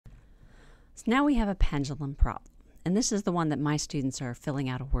So now we have a pendulum problem, and this is the one that my students are filling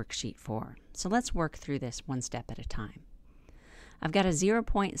out a worksheet for. So let's work through this one step at a time. I've got a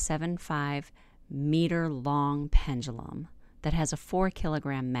 0.75 meter long pendulum that has a 4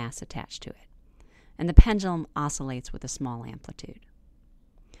 kilogram mass attached to it, and the pendulum oscillates with a small amplitude.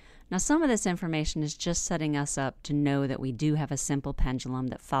 Now, some of this information is just setting us up to know that we do have a simple pendulum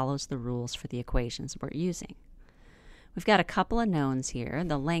that follows the rules for the equations we're using. We've got a couple of knowns here,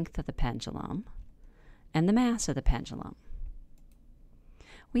 the length of the pendulum and the mass of the pendulum.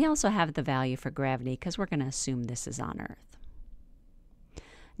 We also have the value for gravity because we're going to assume this is on Earth.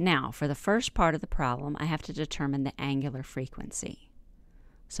 Now, for the first part of the problem, I have to determine the angular frequency.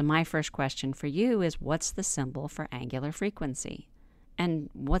 So my first question for you is, what's the symbol for angular frequency? And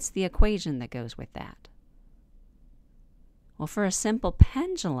what's the equation that goes with that? Well, for a simple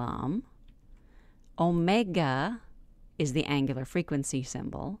pendulum, omega is the angular frequency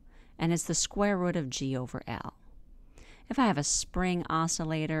symbol, and it's the square root of G over L. If I have a spring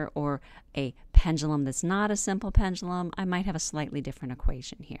oscillator or a pendulum that's not a simple pendulum, I might have a slightly different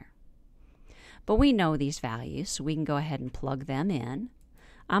equation here. But we know these values, so we can go ahead and plug them in.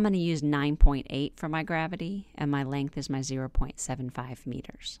 I'm going to use 9.8 for my gravity, and my length is my 0.75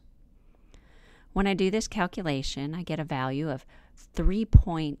 meters. When I do this calculation, I get a value of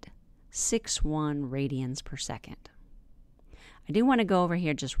 3.61 radians per second. I do want to go over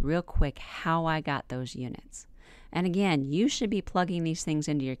here just real quick how I got those units. And again, you should be plugging these things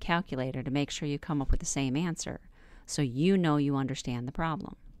into your calculator to make sure you come up with the same answer, so you know you understand the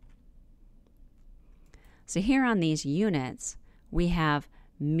problem. So here on these units, we have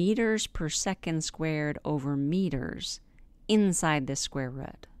meters per second squared over meters inside this square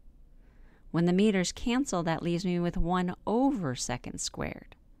root. When the meters cancel, that leaves me with 1 over second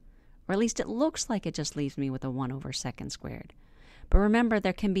squared. Or at least it looks like it just leaves me with a 1 over second squared. But remember,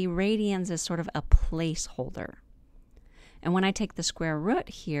 there can be radians as sort of a placeholder. And when I take the square root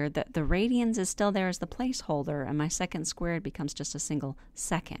here, the radians is still there as the placeholder, and my second squared becomes just a single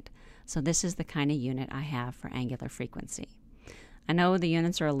second. So this is the kind of unit I have for angular frequency. I know the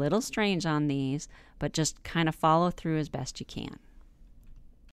units are a little strange on these, but just kind of follow through as best you can.